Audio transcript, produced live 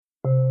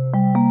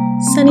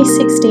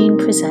2016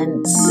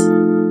 presents.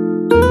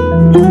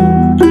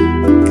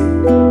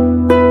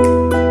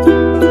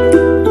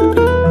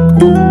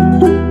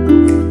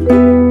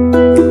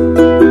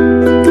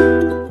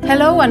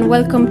 Hello and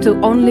welcome to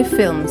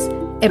OnlyFilms,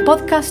 a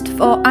podcast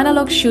for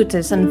analog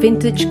shooters and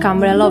vintage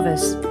camera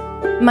lovers.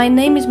 My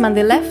name is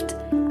Mandyleft,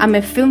 I'm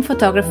a film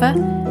photographer,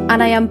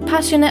 and I am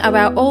passionate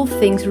about all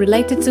things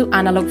related to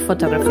analog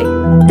photography.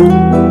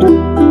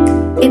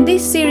 In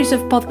this series of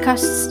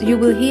podcasts, you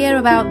will hear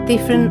about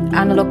different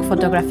analog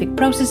photographic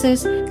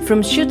processes,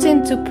 from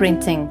shooting to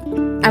printing.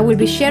 I will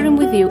be sharing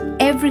with you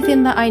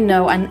everything that I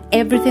know and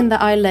everything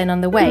that I learn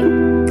on the way.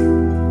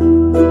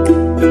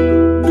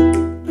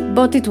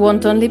 But it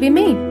won't only be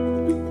me.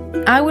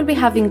 I will be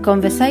having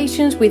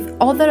conversations with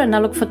other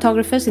analog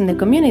photographers in the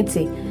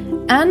community,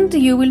 and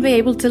you will be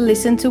able to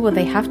listen to what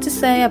they have to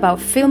say about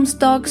film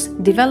stocks,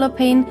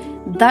 developing,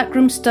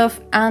 darkroom stuff,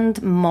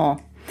 and more.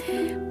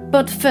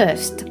 But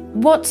first,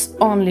 what's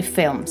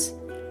OnlyFilms?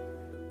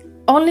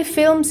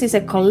 OnlyFilms is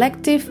a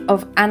collective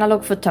of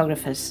analog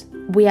photographers.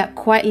 We are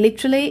quite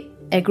literally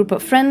a group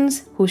of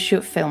friends who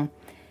shoot film.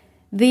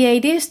 The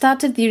idea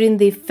started during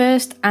the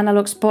first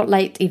Analog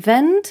Spotlight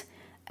event,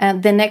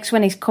 and the next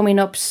one is coming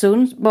up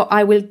soon, but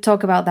I will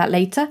talk about that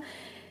later.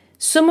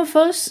 Some of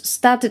us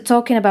started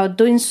talking about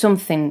doing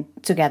something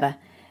together,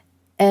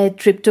 a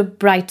trip to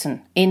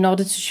Brighton, in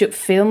order to shoot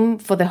film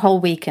for the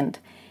whole weekend.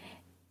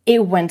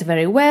 It went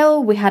very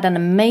well, we had an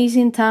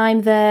amazing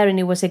time there, and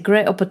it was a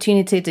great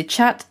opportunity to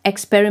chat,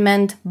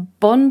 experiment,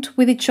 bond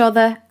with each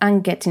other,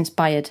 and get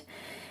inspired.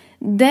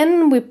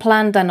 Then we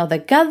planned another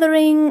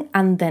gathering,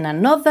 and then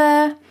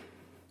another.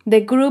 The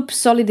group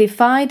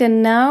solidified,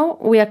 and now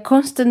we are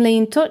constantly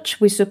in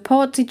touch, we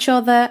support each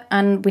other,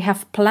 and we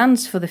have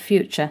plans for the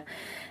future.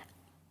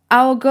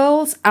 Our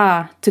goals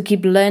are to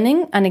keep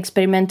learning and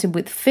experimenting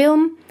with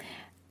film.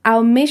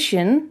 Our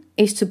mission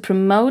is to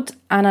promote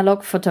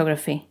analog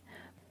photography.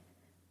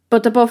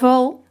 But above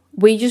all,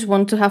 we just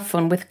want to have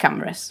fun with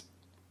cameras.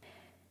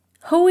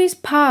 Who is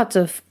part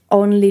of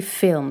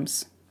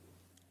OnlyFilms?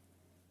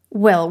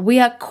 Well, we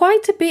are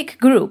quite a big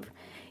group.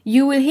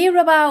 You will hear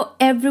about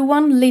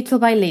everyone little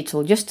by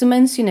little, just to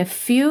mention a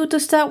few to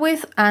start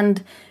with,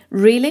 and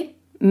really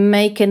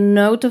make a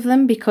note of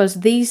them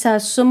because these are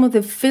some of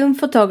the film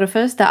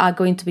photographers that are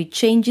going to be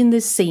changing the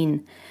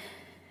scene.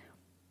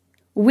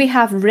 We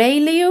have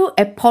Ray Liu,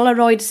 a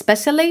Polaroid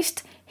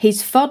specialist.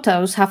 His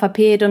photos have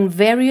appeared on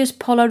various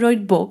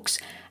Polaroid books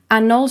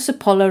and also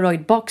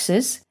Polaroid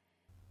boxes.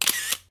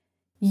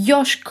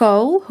 Josh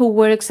Cole, who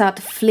works at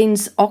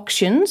Flynn's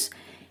Auctions.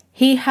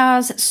 He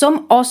has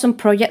some awesome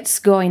projects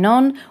going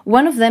on.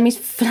 One of them is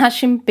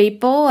flashing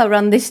people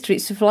around the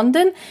streets of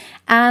London,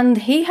 and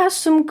he has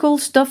some cool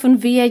stuff on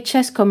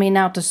VHS coming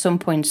out at some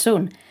point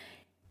soon.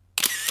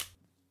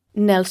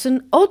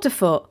 Nelson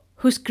Otefort,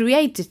 who's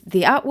created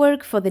the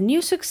artwork for the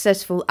new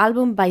successful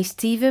album by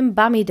Stephen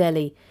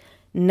Bamidelli.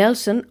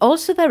 Nelson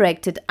also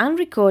directed and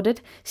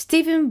recorded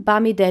Stephen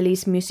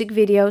Bamidelli's music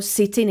video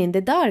Sitting in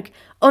the Dark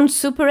on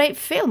Super 8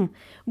 film,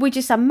 which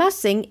is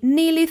amassing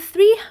nearly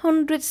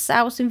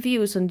 300,000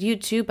 views on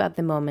YouTube at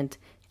the moment.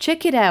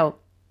 Check it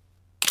out.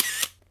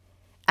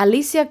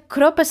 Alicia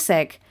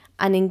Kropasek,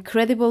 an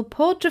incredible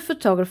portrait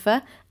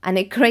photographer and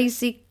a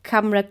crazy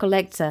camera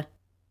collector.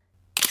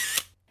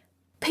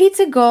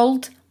 Peter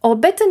Gold, or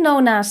better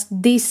known as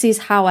This Is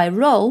How I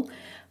Roll,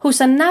 who's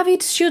an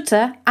avid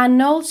shooter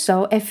and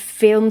also a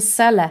film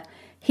seller.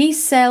 He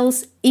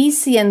sells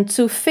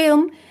ECN2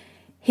 film.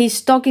 His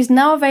stock is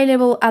now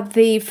available at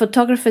the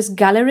Photographers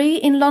Gallery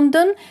in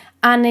London,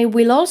 and it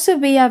will also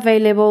be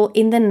available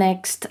in the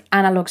next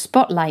Analog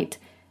Spotlight.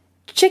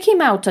 Check him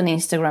out on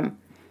Instagram.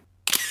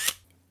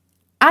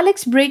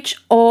 Alex Bridge,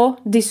 or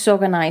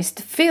Disorganized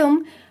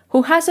Film,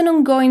 who has an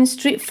ongoing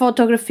street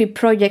photography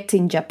project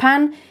in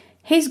Japan.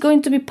 He's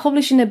going to be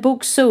publishing a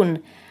book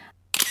soon.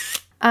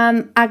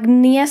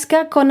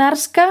 Agnieszka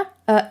Konarska,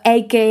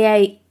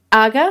 aka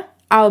Aga,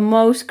 our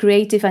most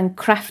creative and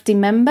crafty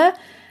member.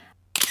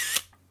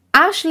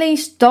 Ashley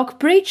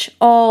Stockbridge,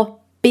 or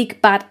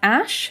Big Bad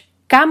Ash,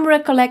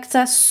 camera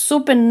collector,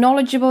 super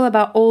knowledgeable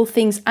about all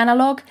things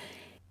analog.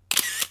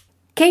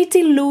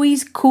 Katie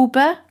Louise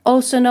Cooper,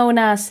 also known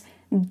as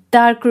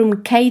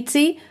Darkroom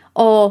Katie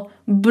or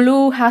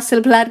Blue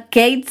Hasselblad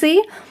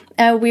Katie.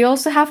 We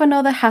also have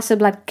another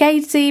Hasselblad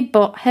Katie,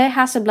 but her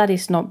Hasselblad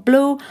is not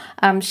blue.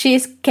 She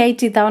is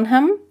Katie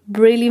Downham,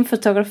 brilliant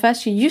photographer.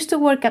 She used to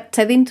work at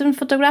Teddington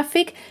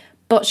Photographic,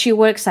 but she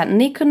works at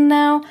Nikon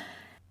now.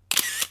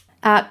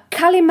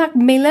 Callie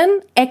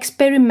Macmillan,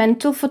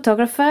 experimental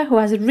photographer who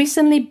has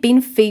recently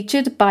been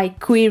featured by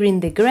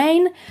Queering the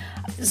Grain.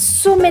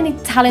 So many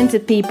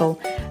talented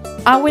people.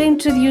 I will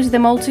introduce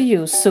them all to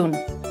you soon.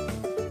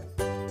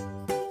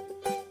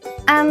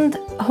 And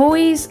who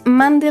is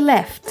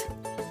Mandyleft?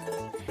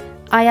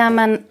 I am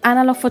an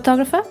analog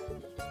photographer.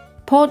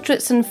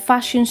 Portraits and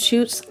fashion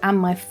shoots are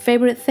my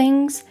favorite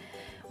things.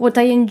 What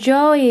I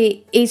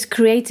enjoy is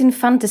creating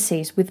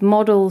fantasies with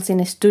models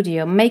in a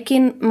studio,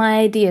 making my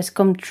ideas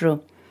come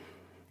true.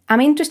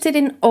 I'm interested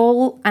in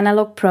all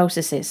analog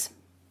processes.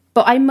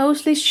 but I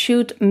mostly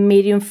shoot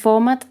medium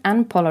format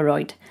and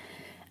Polaroid.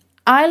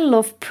 I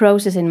love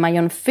processing my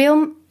own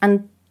film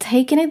and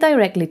taking it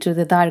directly to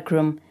the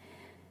darkroom.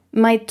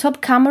 My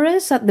top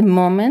cameras at the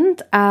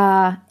moment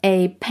are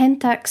a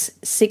Pentax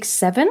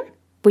 6.7,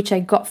 which I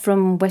got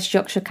from West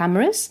Yorkshire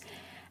Cameras,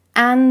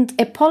 and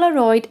a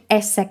Polaroid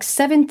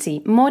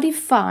SX70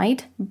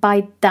 modified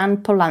by Dan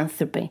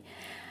Polanthropy,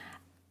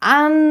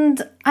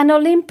 and an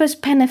Olympus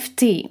Pen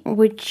FT,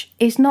 which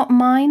is not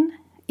mine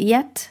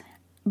yet,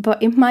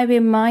 but it might be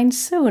mine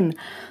soon.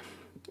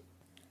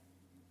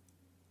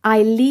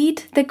 I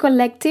lead the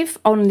collective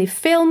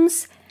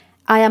OnlyFilms.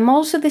 I am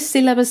also the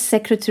syllabus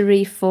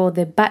secretary for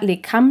the Batley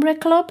Camera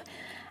Club,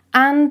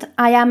 and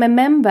I am a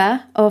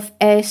member of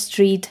Air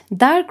Street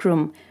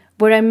Darkroom,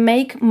 where I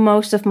make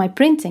most of my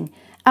printing,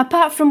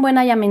 apart from when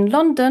I am in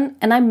London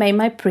and I make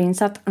my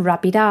prints at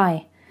Rapid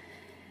Eye.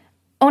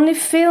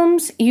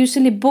 OnlyFilms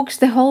usually books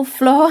the whole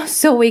floor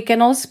so we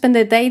can all spend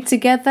the day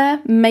together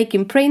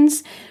making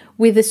prints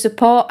with the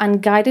support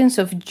and guidance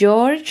of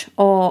George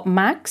or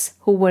Max,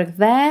 who work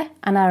there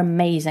and are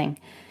amazing.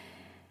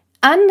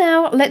 And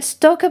now let's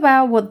talk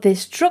about what the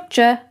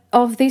structure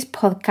of this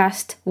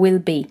podcast will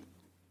be.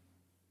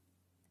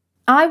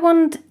 I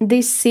want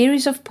this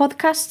series of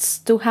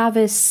podcasts to have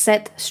a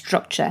set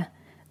structure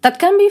that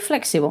can be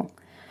flexible.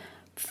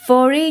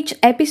 For each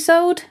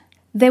episode,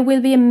 there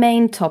will be a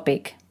main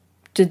topic.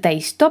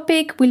 Today's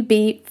topic will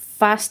be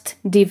fast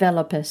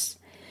developers.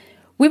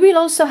 We will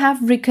also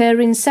have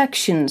recurring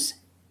sections,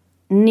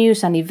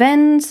 news and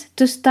events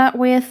to start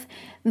with,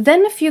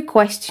 then a few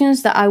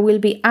questions that I will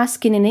be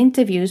asking in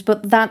interviews,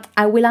 but that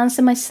I will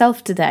answer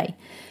myself today.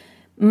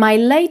 My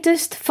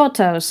latest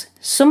photos,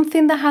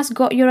 something that has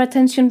got your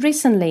attention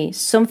recently,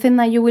 something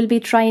that you will be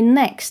trying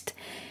next.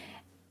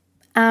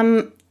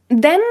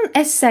 Then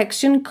a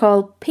section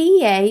called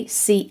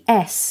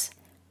PACS,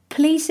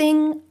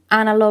 Pleasing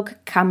Analogue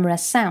Camera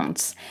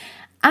Sounds.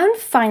 And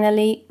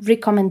finally,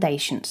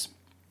 recommendations.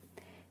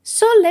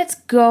 So let's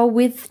go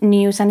with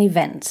news and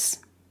events.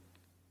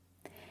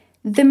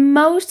 The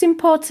most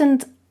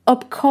important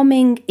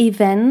upcoming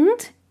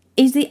event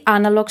is the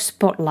Analogue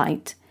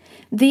Spotlight.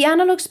 The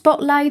Analogue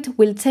Spotlight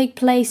will take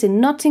place in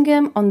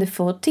Nottingham on the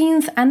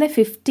 14th and the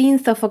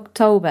 15th of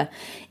October.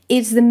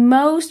 It's the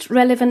most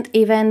relevant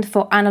event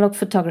for analogue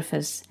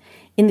photographers.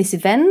 In this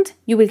event,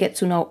 you will get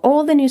to know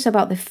all the news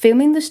about the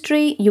film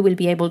industry, you will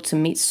be able to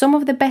meet some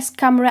of the best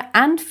camera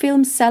and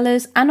film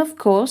sellers, and of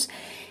course,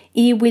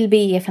 it will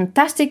be a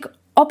fantastic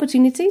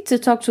opportunity to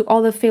talk to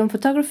other film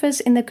photographers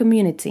in the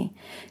community.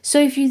 So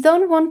if you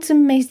don't want to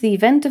miss the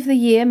event of the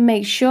year,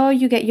 make sure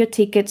you get your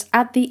tickets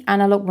at the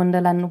Analogue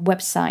Wonderland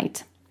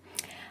website.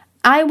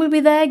 I will be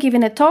there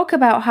giving a talk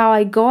about how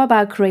I go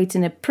about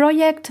creating a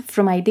project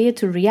from idea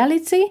to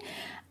reality,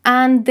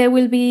 and there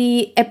will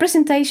be a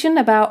presentation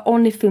about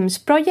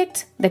OnlyFilms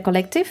project, the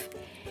collective.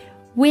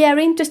 We are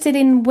interested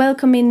in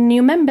welcoming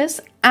new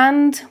members,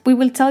 and we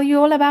will tell you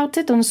all about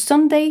it on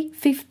Sunday,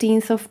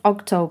 15th of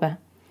October.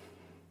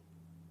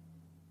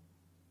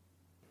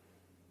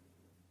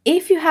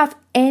 If you have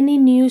any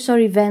news or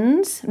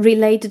events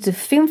related to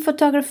film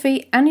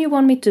photography and you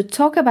want me to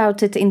talk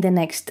about it in the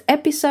next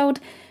episode,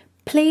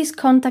 please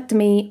contact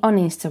me on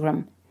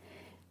Instagram.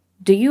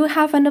 Do you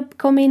have an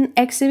upcoming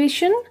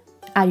exhibition?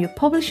 Are you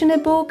publishing a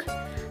book?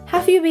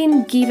 Have you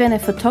been given a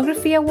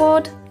photography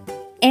award?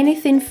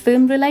 Anything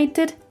film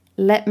related?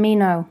 Let me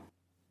know.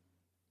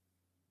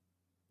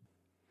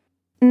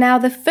 Now,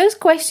 the first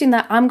question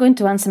that I'm going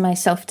to answer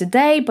myself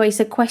today, but it's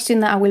a question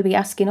that I will be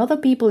asking other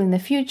people in the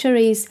future,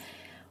 is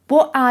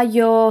what are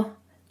your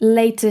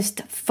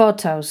latest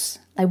photos?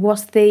 Like,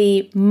 what's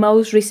the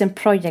most recent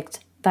project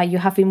that you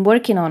have been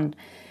working on?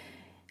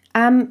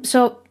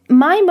 So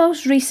my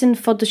most recent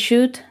photo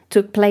shoot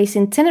took place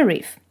in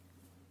Tenerife.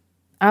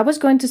 I was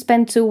going to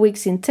spend 2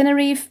 weeks in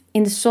Tenerife,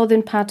 in the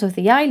southern part of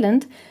the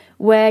island,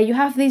 where you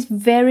have this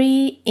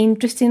very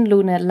interesting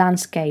lunar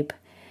landscape.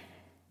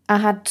 I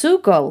had 2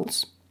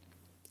 goals: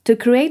 to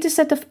create a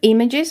set of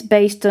images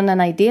based on an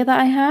idea that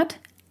I had,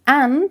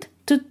 and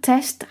to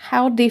test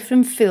how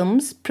different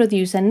films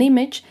produce an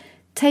image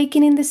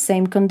taken in the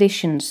same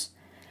conditions.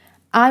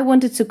 I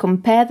wanted to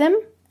compare them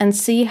and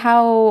see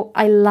how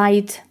I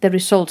liked the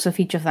results of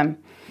each of them.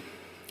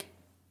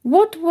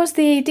 What was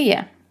the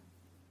idea?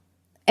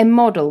 A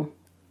model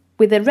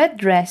with a red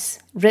dress,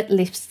 red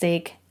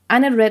lipstick,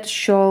 and a red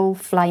shawl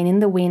flying in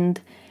the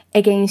wind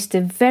against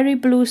the very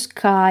blue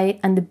sky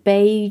and the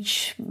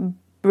beige,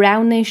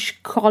 brownish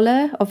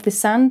color of the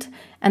sand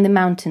and the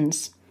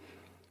mountains.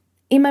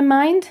 In my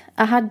mind,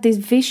 I had this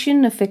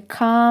vision of a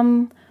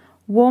calm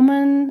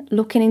woman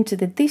looking into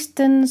the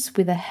distance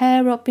with her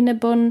hair up in a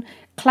bun,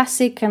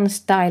 classic and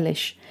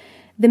stylish.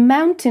 The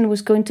mountain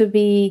was going to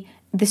be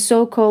the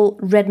so-called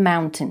Red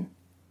Mountain.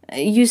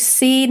 You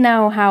see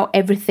now how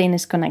everything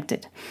is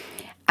connected.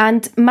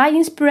 And my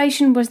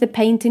inspiration was the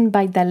painting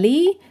by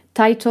Dalí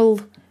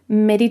titled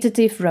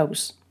Meditative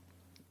Rose.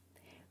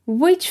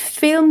 Which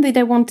film did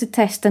I want to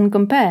test and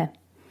compare?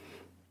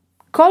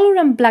 Color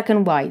and black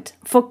and white.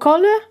 For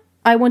color,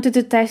 I wanted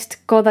to test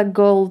Kodak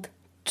Gold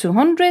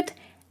 200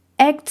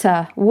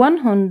 Ektar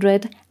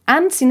 100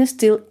 and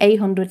Cinestill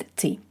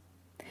A100T.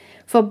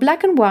 For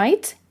black and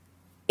white,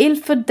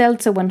 Ilford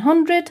Delta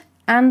 100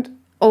 and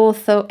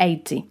Ortho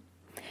 80.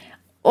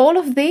 All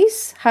of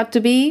these had to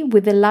be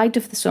with the light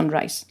of the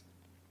sunrise.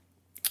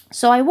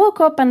 So I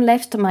woke up and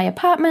left my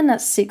apartment at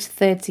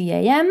 6:30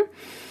 a.m.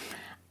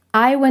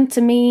 I went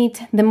to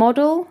meet the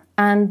model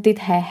and did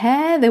her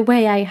hair the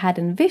way I had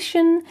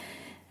envisioned.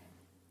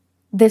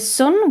 The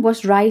sun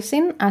was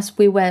rising as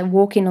we were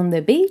walking on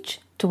the beach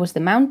towards the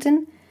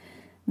mountain.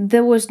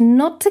 There was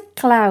not a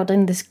cloud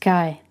in the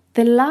sky.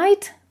 The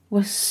light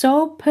was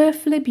so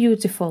perfectly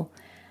beautiful.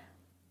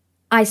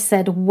 I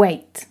said,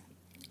 wait,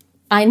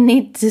 I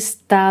need to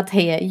start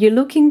here. You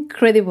look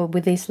incredible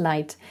with this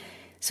light.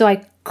 So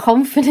I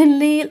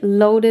confidently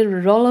loaded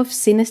a roll of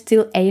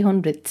Cinestill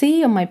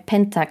A100T on my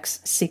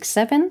Pentax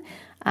 6.7.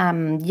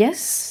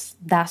 Yes,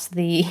 that's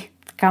the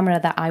camera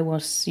that I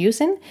was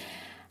using.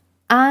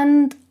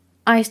 And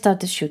I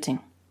started shooting.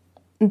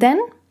 Then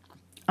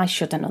I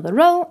shot another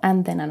roll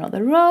and then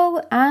another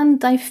roll,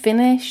 and I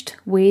finished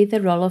with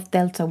a roll of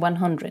Delta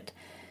 100.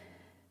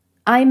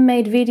 I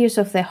made videos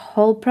of the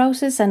whole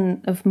process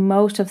and of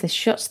most of the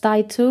shots that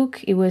I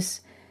took. It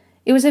was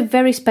a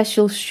very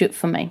special shoot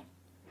for me.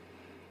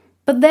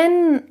 But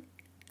then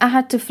I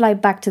had to fly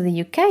back to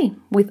the UK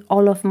with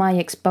all of my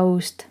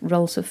exposed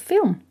rolls of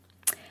film.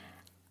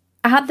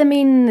 I had them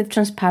in a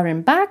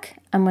transparent bag,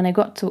 and when I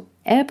got to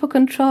airport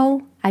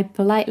control, I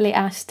politely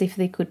asked if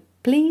they could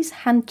please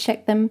hand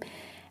check them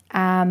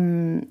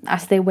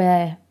as they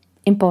were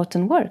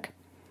important work.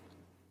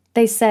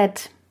 They said,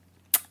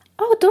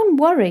 "Oh, don't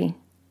worry,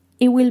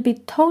 it will be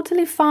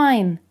totally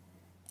fine."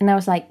 And I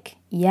was like,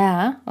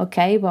 yeah,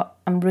 okay, but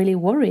I'm really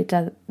worried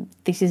that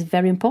this is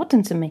very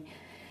important to me.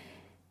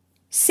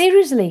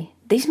 Seriously,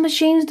 these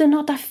machines do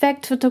not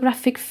affect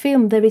photographic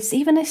film. There is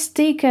even a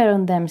sticker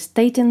on them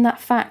stating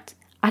that fact.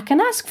 I can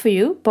ask for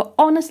you, but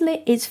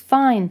honestly, it's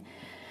fine.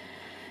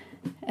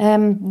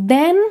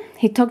 Then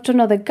he talked to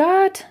another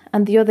guard,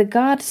 and the other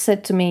guard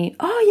said to me,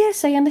 "Oh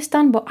yes, I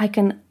understand, but I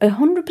can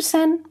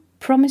 100%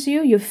 promise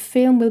you your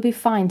film will be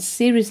fine,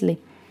 seriously."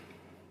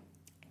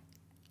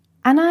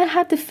 And I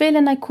had the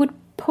feeling I could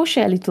push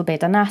it a little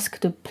bit and ask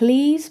to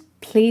please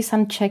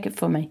uncheck it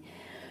for me.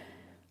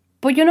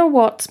 But you know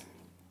what?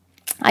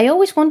 I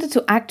always wanted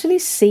to actually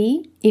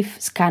see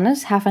if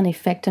scanners have an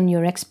effect on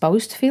your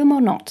exposed film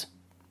or not.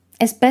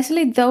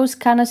 Especially those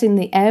scanners in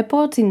the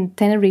airport in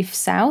Tenerife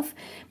South,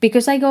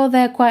 because I go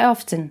there quite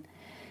often.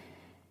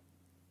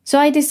 So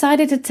I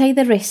decided to take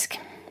the risk,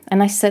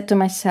 and I said to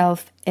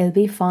myself, it'll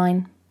be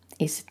fine.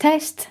 It's a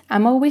test.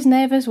 I'm always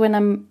nervous when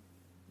I'm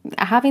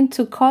having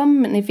to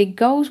come, and if it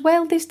goes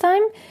well this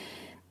time,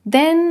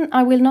 then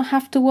I will not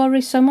have to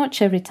worry so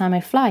much every time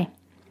I fly.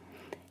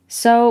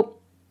 So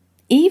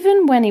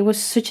even when it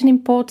was such an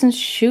important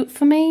shoot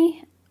for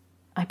me,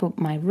 I put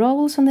my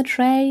rolls on the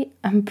tray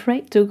and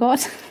prayed to God.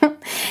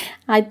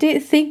 I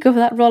did think of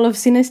that roll of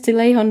Cinestill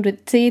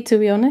A100T, to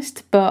be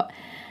honest, but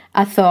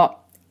I thought,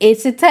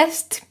 it's a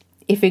test.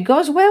 If it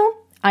goes well,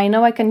 I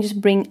know I can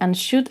just bring and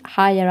shoot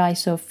higher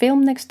ISO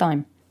film next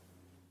time.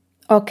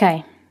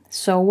 Okay,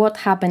 so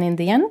what happened in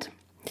the end?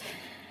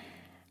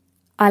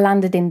 I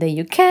landed in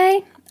the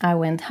UK, I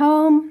went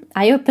home,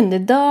 I opened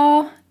the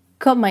door,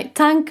 got my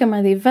tank and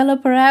my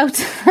developer out.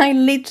 I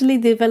literally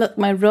developed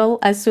my roll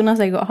as soon as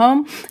I got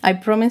home, I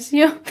promise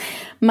you.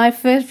 My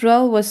first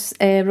roll was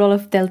a roll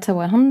of Delta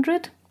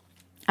 100,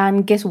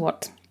 and guess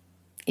what?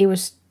 It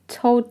was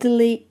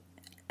totally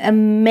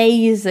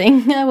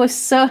amazing. I was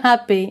so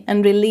happy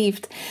and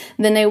relieved.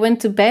 Then I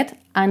went to bed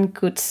and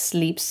could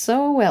sleep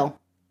so well.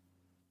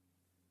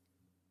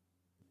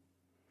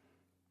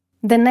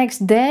 The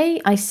next day,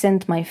 I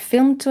sent my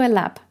film to a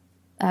lab.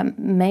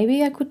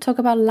 Maybe I could talk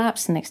about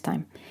labs next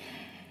time.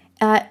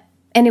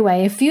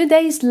 Anyway, a few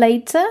days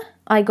later,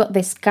 I got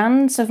the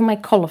scans of my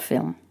color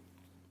film.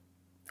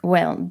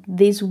 Well,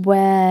 these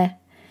were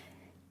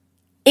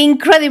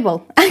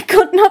incredible. I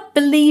could not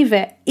believe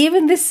it.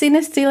 Even the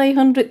Cinestill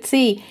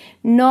A100T,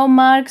 no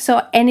marks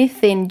or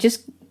anything,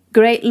 just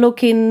great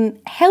looking,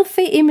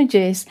 healthy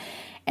images.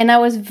 And I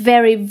was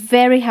very,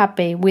 very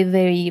happy with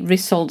the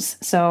results.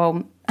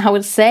 So I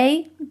would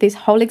say this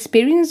whole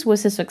experience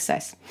was a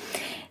success.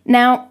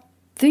 Now,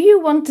 do you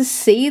want to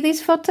see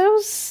these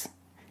photos?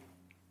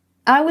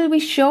 I will be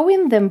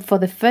showing them for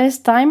the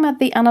first time at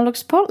the Analogue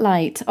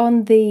Spotlight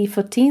on the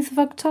 14th of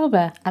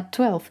October at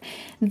 12.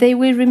 They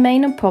will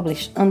remain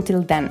unpublished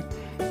until then.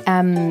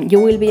 You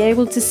will be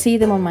able to see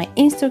them on my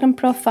Instagram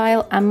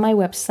profile and my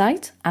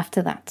website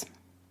after that.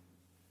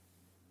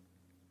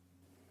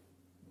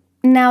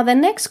 Now, the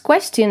next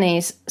question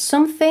is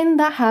something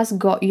that has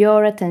got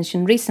your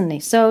attention recently.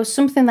 So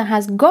something that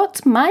has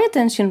got my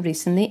attention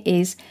recently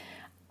is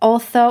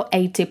Ortho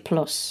 80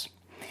 Plus.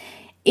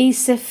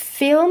 It's a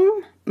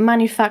film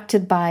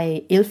manufactured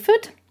by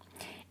Ilford.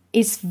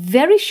 It's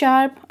very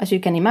sharp, as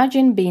you can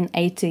imagine, being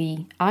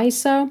 80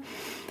 ISO.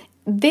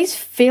 This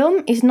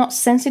film is not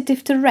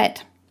sensitive to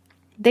red.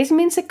 This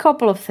means a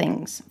couple of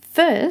things.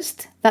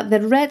 First, that the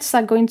reds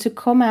are going to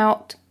come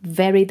out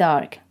very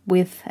dark,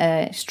 with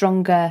a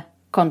stronger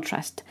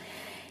contrast.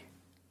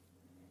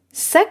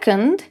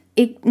 Second,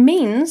 it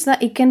means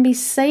that it can be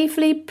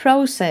safely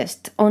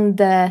processed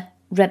under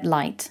red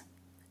light.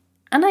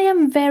 And I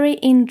am very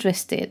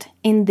interested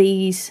in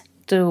these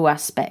two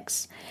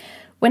aspects.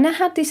 When I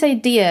had this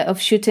idea of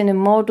shooting a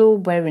model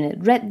wearing a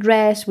red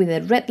dress with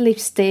a red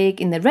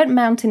lipstick in the Red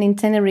Mountain in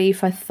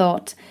Tenerife, I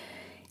thought,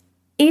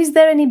 is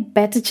there any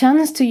better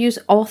chance to use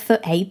Author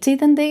 80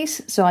 than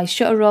this? So I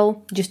shot a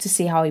roll just to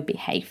see how it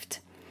behaved.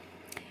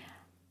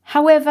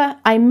 However,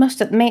 I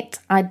must admit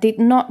I did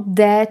not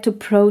dare to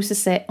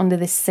process it under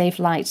the safe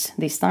lights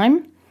this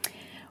time.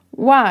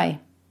 Why?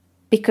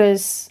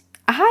 Because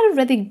I had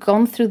already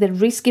gone through the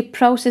risky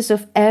process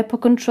of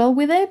airport control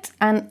with it,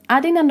 and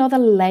adding another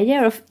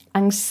layer of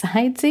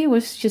anxiety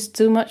was just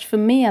too much for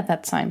me at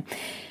that time.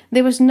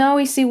 There was no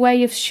easy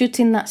way of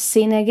shooting that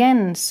scene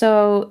again,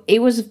 so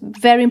it was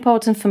very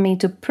important for me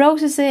to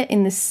process it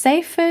in the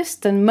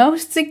safest and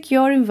most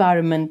secure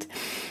environment,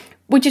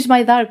 which is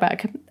my dark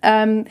bag.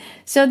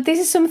 So this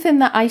is something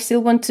that I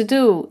still want to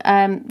do,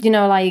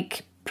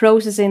 like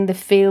processing the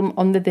film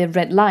under the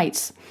red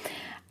lights.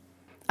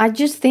 I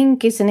just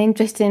think it's an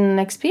interesting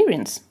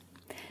experience.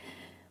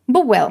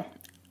 But well,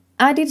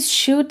 I did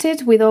shoot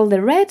it with all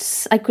the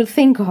reds I could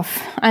think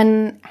of.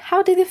 And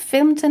how did the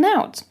film turn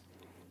out?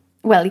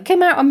 Well, it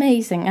came out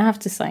amazing, I have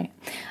to say.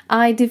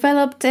 I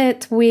developed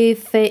it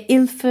with the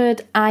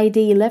Ilford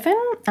ID11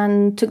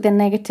 and took the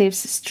negatives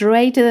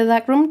straight to the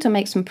darkroom to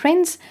make some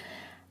prints.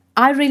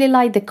 I really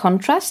like the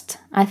contrast.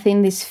 I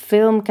think this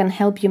film can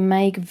help you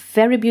make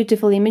very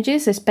beautiful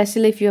images,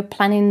 especially if you're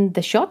planning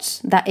the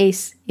shots. That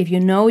is, if you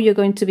know you're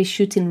going to be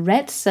shooting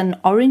reds and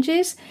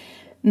oranges,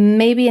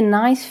 maybe a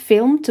nice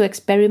film to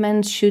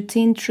experiment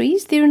shooting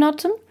trees during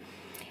autumn.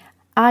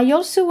 I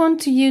also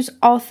want to use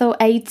Author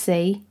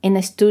 80 in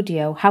a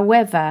studio.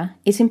 However,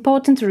 it's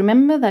important to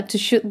remember that to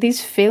shoot this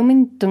film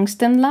in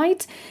tungsten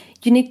light,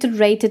 you need to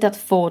rate it at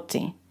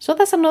 40. So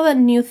that's another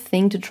new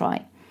thing to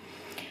try.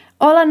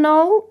 All in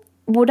all,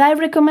 would I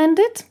recommend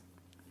it?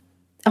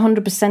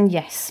 100%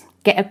 yes.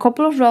 Get a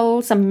couple of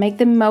rolls and make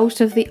the most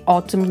of the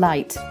autumn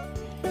light.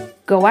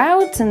 Go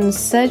out and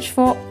search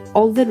for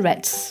all the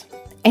reds.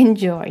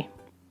 Enjoy.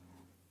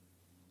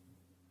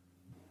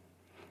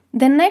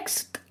 The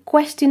next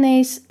question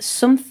is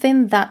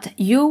something that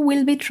you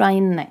will be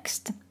trying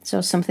next.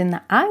 So something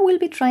that I will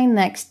be trying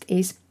next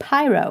is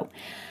pyro.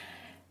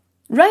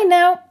 Right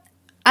now,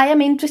 I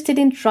am interested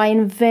in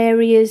trying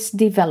various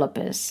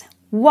developers.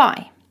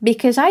 Why?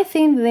 Because I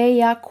think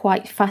they are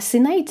quite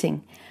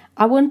fascinating.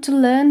 I want to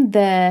learn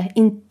the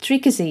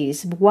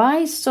intricacies,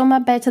 why some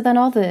are better than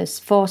others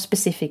for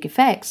specific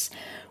effects,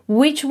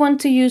 which one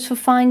to use for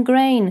fine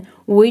grain,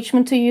 which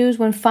one to use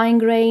when fine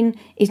grain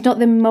is not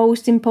the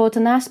most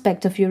important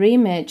aspect of your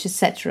image,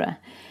 etc.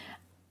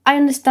 I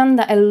understand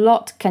that a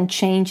lot can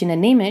change in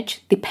an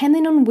image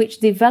depending on which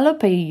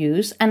developer you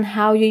use and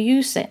how you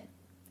use it,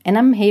 and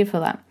I'm here for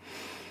that.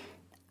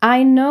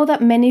 I know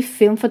that many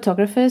film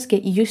photographers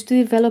get used to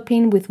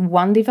developing with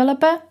one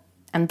developer,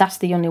 and that's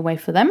the only way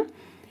for them.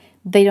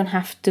 They don't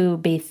have to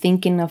be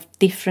thinking of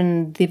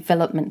different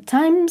development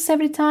times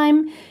every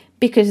time,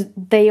 because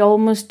they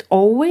almost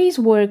always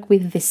work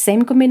with the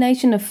same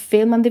combination of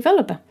film and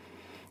developer.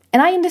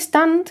 And I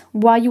understand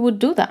why you would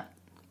do that.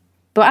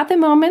 But at the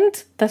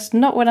moment, that's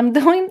not what I'm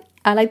doing.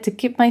 I like to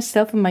keep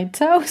myself on my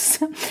toes.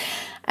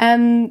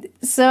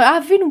 So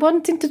I've been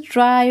wanting to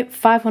try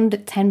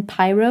 510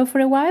 Pyro for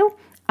a while.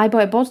 I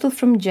bought a bottle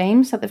from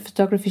James at the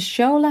photography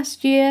show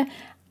last year,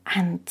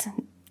 and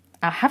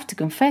I have to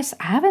confess,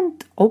 I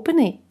haven't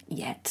opened it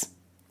yet.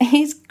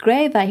 It's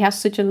great that it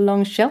has such a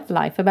long shelf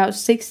life, about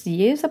 6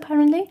 years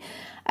apparently.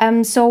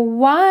 So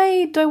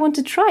why do I want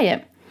to try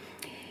it?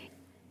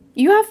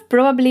 You have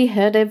probably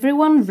heard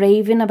everyone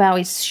raving about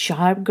its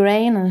sharp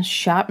grain and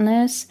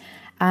sharpness.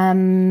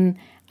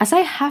 As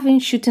I have been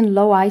shooting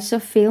low ISO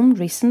film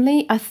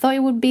recently, I thought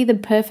it would be the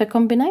perfect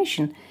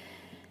combination.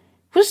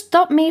 What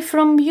stopped me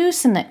from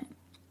using it?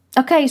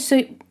 Okay,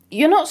 so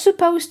you're not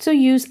supposed to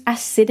use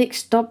acidic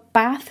stop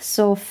baths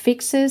or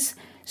fixers.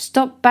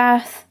 Stop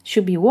bath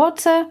should be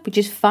water, which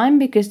is fine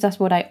because that's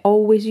what I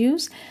always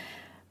use.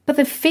 But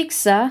the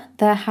fixer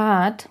that I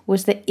had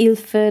was the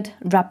Ilford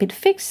Rapid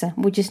Fixer,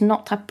 which is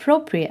not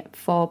appropriate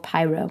for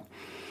pyro.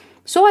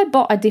 So I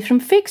bought a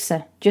different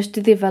fixer just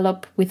to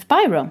develop with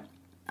pyro.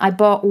 I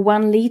bought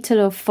 1 liter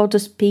of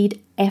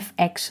Photospeed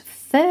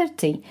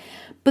FX30,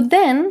 but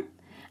then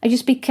I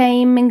just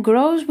became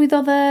engrossed with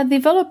other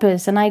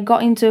developers and I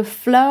got into a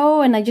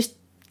flow and I just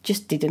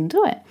didn't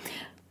do it.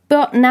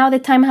 But now the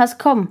time has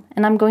come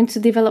and I'm going to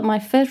develop my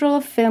first roll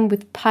of film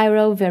with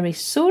pyro very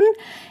soon.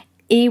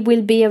 It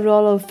will be a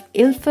roll of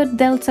Ilford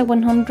Delta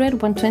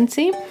 100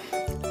 120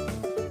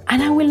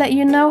 and I will let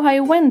you know how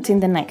it went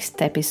in the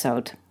next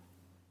episode.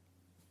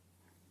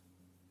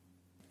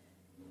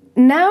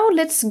 Now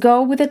let's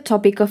go with the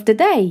topic of the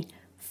day,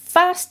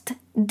 fast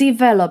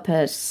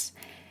developers.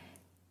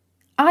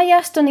 I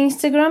asked on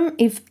Instagram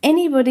if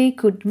anybody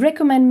could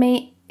recommend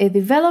me a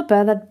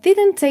developer that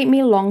didn't take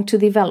me long to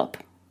develop.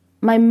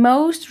 My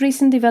most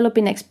recent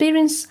developing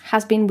experience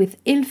has been with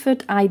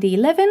Ilford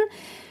ID11,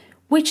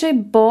 which I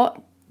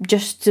bought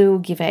just to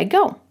give it a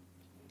go.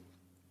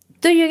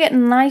 Do you get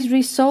nice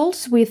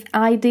results with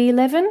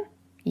ID11?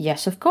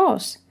 Yes, of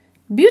course.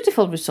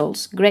 Beautiful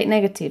results, great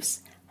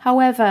negatives.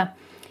 However,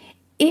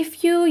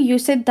 if you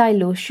use a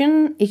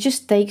dilution, it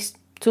just takes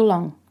too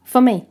long,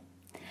 for me.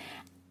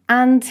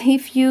 And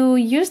if you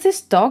use the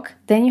stock,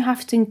 then you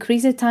have to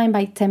increase the time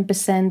by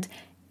 10%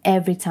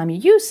 every time you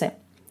use it.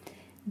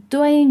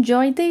 Do I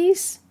enjoy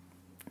these?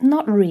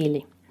 Not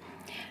really.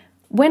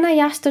 When I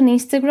asked on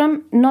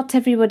Instagram, not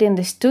everybody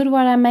understood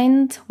what I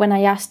meant when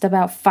I asked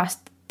about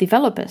fast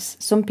developers.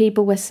 Some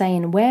people were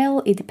saying,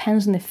 well, it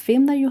depends on the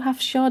film that you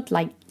have shot.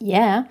 Like,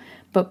 yeah,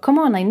 but come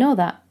on, I know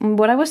that.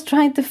 What I was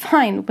trying to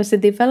find was a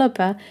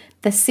developer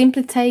that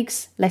simply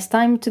takes less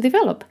time to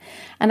develop.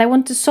 And I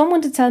wanted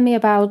someone to tell me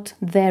about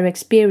their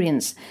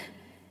experience.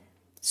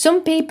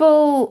 Some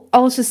people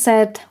also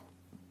said,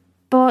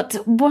 but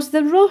what's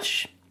the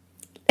rush?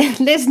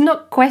 Let's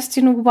not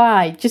question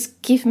why.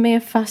 Just give me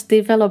a fast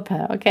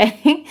developer,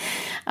 okay?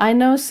 I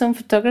know some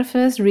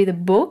photographers read a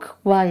book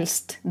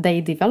whilst they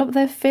develop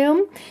their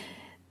film.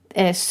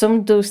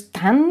 Some do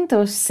stand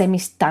or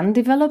semi-stand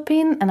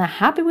developing, and I'm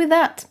happy with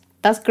that.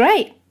 That's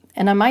great.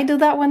 And I might do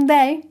that one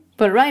day,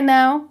 but right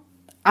now,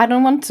 I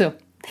don't want to.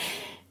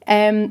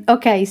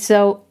 Okay,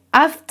 so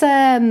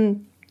after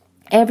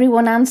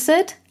everyone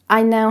answered,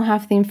 I now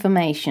have the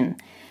information.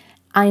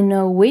 I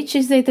know which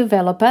is the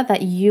developer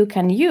that you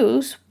can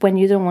use when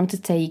you don't want to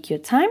take your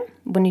time,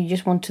 when you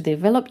just want to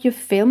develop your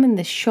film in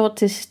the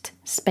shortest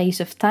space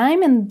of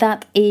time, and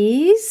that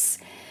is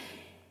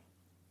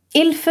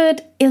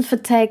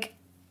Ilfotech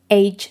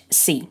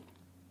HC.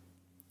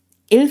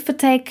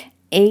 Ilfotech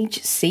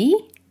HC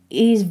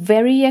is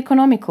very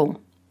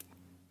economical.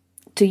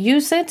 To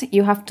use it,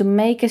 you have to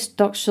make a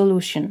stock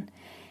solution,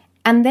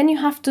 and then you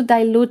have to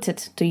dilute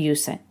it to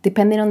use it,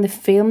 depending on the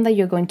film that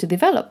you're going to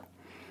develop.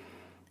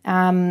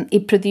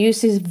 It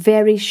produces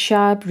very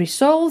sharp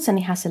results and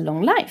it has a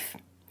long life.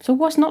 So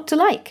what's not to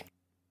like?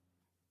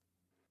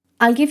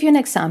 I'll give you an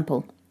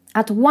example.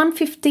 At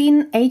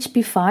 115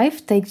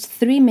 HP5 takes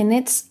 3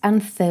 minutes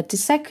and 30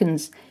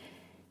 seconds.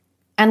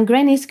 And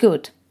grain is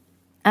good.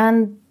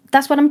 And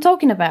that's what I'm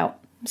talking about.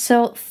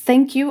 So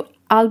thank you,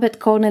 Albert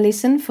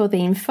Cornelissen, for the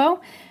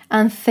info.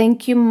 And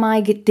thank you,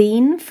 Mike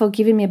Dean, for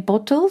giving me a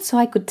bottle so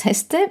I could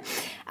test it.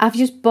 I've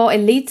just bought a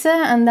liter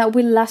and that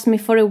will last me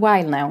for a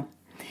while now.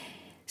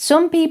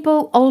 Some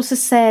people also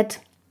said,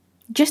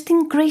 just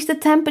increase the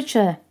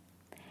temperature.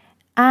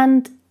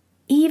 And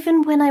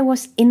even when I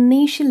was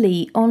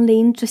initially only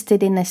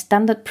interested in a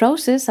standard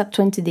process at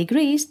 20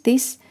 degrees,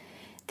 this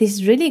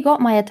really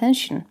got my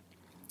attention.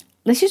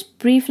 Let's just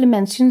briefly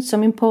mention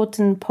some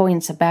important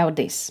points about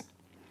this.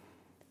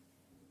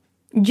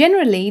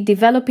 Generally,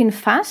 developing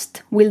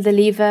fast will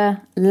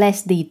deliver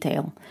less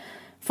detail.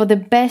 For the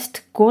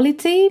best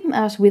quality,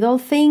 as with all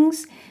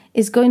things,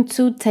 it's going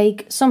to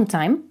take some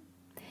time.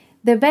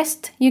 The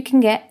best you can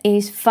get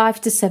is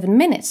 5 to 7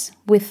 minutes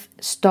with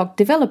stock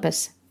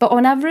developers. But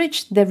on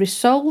average, the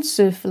results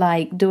of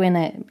like doing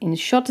it in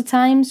shorter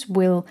times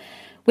will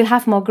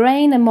have more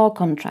grain and more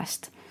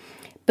contrast.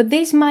 But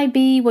this might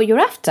be what you're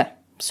after,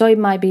 so it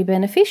might be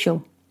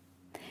beneficial.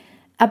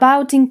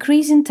 About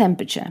increasing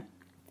temperature.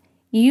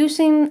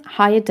 Using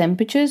higher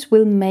temperatures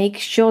will make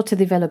shorter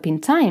developing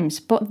times,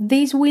 but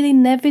this will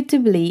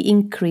inevitably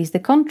increase the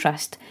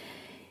contrast.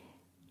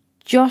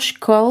 Josh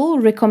Cole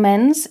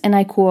recommends, and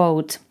I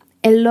quote,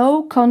 a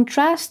low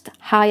contrast,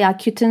 high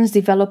accutance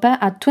developer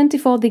at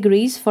 24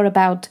 degrees for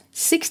about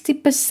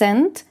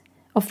 60%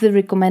 of the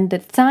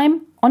recommended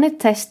time on a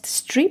test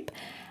strip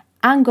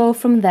and go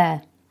from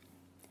there.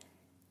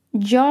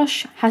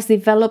 Josh has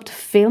developed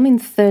film in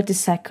 30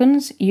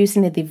 seconds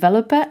using a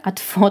developer at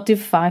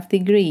 45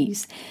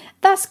 degrees.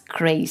 That's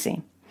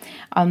crazy.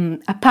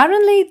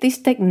 Apparently, this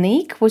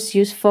technique was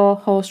used for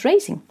horse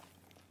racing.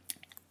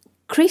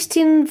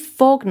 Christian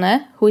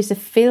Faulkner, who is a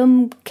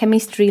film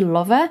chemistry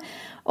lover,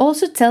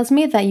 also tells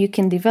me that you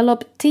can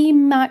develop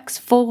T-Max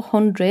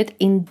 400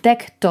 in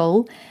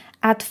Dectol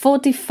at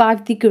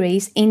 45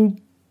 degrees in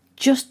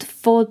just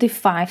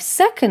 45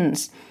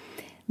 seconds.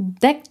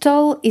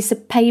 Dectol is a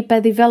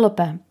paper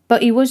developer,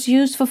 but it was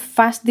used for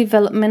fast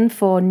development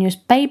for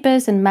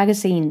newspapers and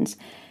magazines.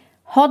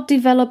 Hot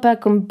developer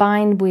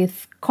combined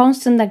with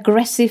constant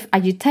aggressive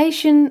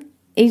agitation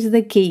is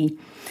the key.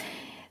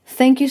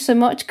 Thank you so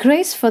much,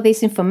 Chris, for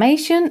this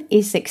information.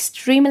 It's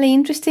extremely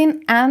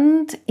interesting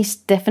and it's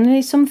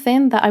definitely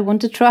something that I want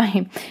to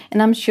try,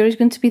 and I'm sure it's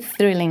going to be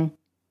thrilling.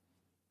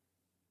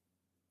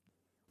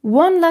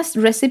 One last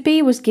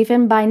recipe was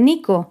given by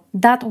Nico,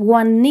 that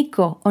one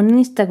Nico, on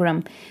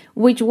Instagram,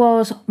 which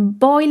was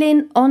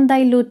boiling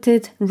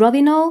undiluted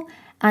rodinol,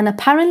 and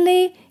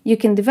apparently you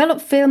can develop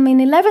film in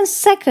 11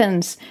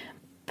 seconds.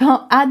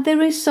 But are the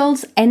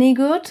results any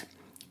good?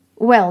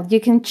 Well, you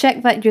can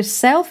check that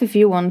yourself if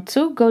you want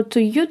to. Go to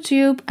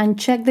YouTube and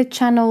check the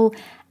channel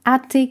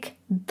Attic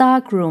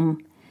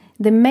Darkroom.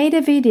 They made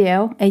a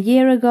video a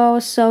year ago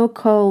or so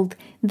called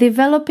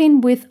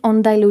developing with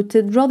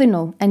undiluted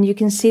rodinol, and you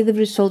can see the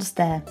results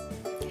there.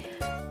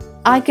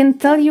 I can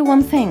tell you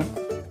one thing,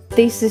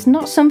 this is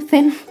not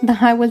something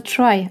that I will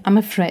try, I'm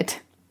afraid.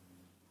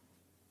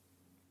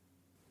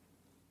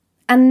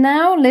 And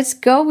now let's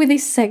go with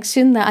this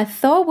section that I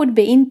thought would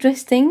be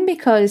interesting,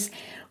 because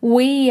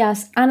we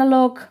as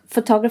analog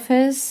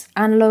photographers,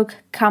 analog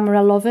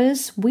camera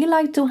lovers, we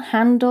like to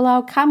handle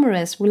our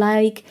cameras. We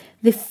like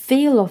the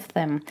feel of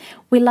them.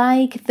 We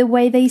like the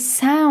way they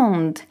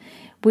sound.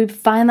 We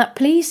find that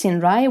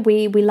pleasing, right?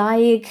 We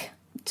like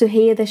to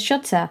hear the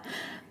shutter.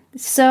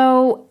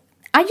 So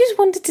I just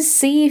wanted to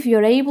see if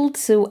you're able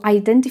to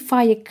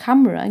identify a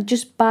camera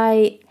just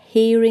by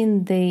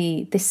hearing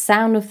the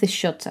sound of the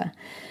shutter.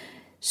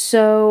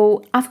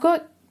 So I've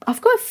got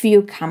a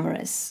few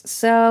cameras,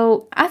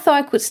 so I thought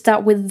I could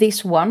start with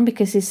this one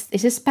because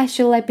it's a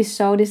special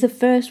episode. It's the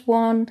first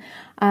one.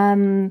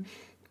 I'm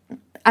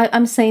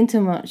saying too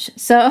much.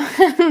 So,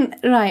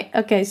 right,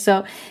 okay,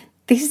 so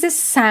this is the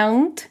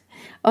sound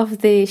of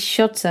the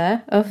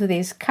shutter of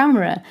this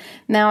camera.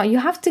 Now, you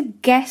have to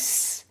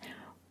guess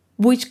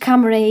which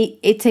camera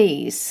it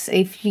is.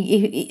 If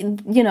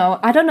you know,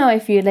 I don't know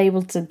if you're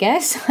able to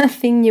guess. I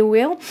think you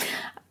will.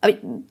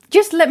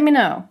 Just let me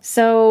know.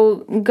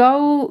 So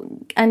go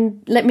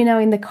and let me know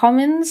in the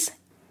comments,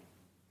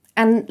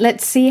 and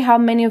let's see how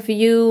many of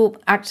you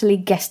actually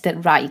guessed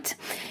it right.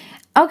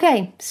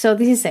 Okay, so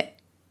this is it.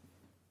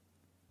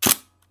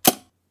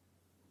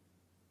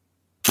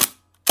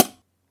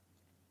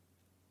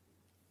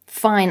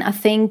 Fine, I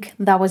think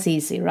that was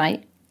easy,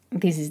 right?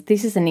 This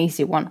is an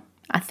easy one,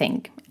 I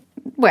think.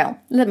 Well,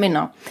 let me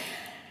know.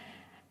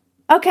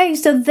 Okay,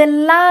 so the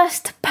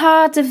last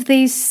part of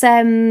this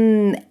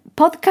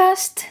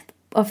podcast,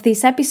 of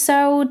this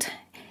episode,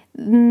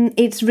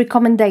 it's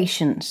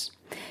recommendations.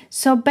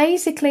 So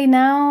basically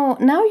now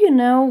you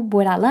know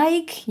what I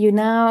like, you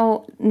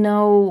now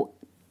know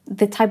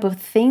the type of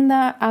thing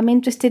that I'm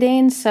interested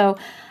in, so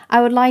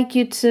I would like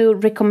you to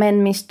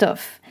recommend me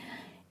stuff.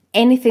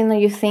 Anything that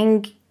you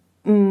think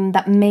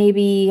that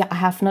maybe I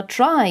have not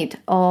tried,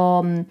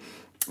 or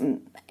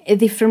a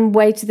different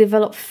way to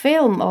develop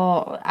film,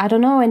 or I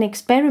don't know, an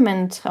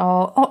experiment,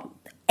 or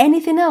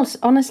anything else,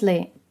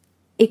 honestly.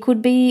 It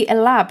could be a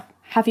lab.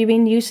 Have you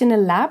been using a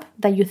lab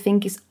that you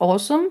think is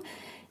awesome?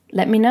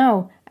 Let me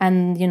know.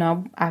 And, you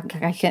know, I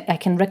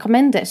can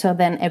recommend it, so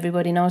then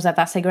everybody knows that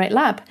that's a great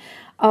lab.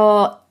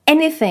 Or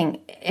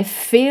anything, a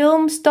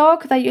film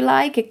stock that you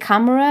like, a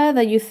camera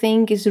that you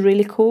think is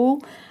really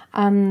cool.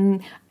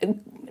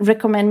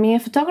 Recommend me a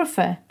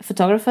photographer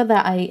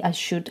that I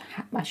should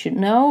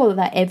know, or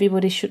that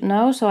everybody should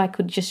know, so I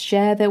could just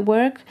share their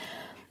work.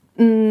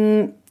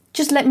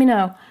 Just let me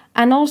know.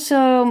 And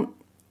also,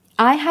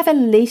 I have a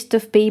list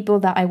of people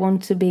that I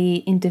want to be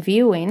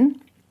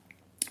interviewing.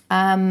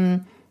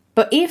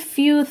 But if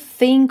you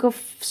think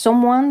of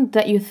someone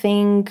that you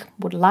think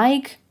would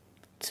like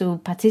to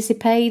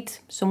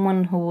participate,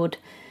 someone who would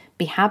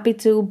be happy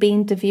to be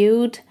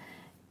interviewed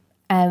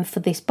for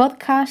this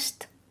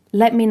podcast,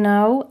 let me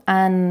know,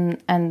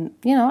 and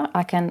you know,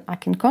 I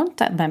can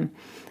contact them.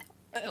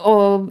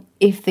 Or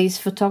if this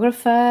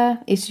photographer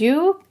is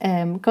you,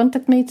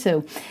 contact me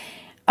too.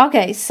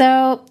 Okay,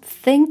 so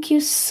thank you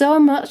so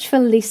much for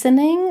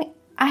listening.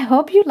 I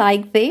hope you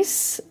like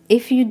this.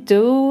 If you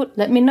do,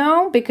 let me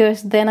know,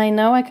 because then I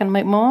know I can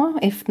make more.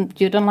 If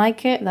you don't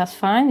like it, that's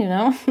fine, you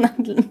know.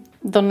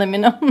 Don't let me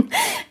know.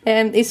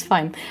 It's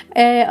fine.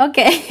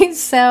 Okay,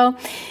 so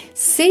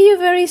see you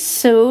very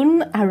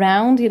soon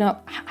around. You know,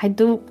 I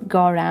do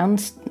go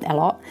around a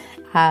lot.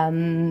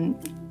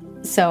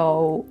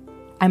 So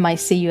I might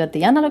see you at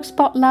the Analogue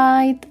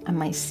Spotlight. I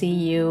might see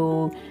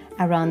you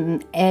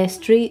around a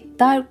street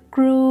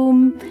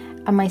darkroom.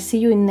 I might see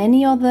you in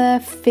any other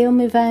film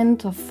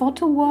event or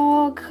photo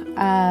walk.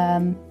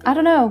 I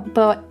don't know,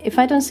 but if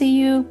I don't see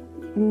you,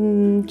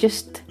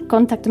 just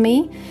contact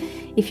me.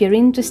 If you're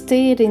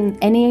interested in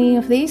any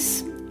of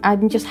this,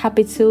 I'm just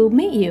happy to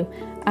meet you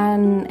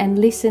and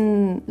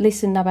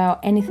listen about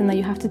anything that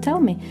you have to tell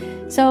me.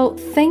 So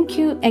thank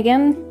you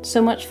again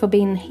so much for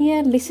being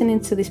here, listening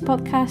to this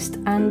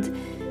podcast, and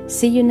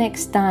see you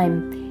next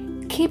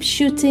time. Keep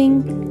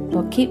shooting,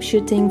 but keep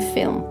shooting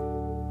film.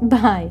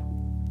 Bye.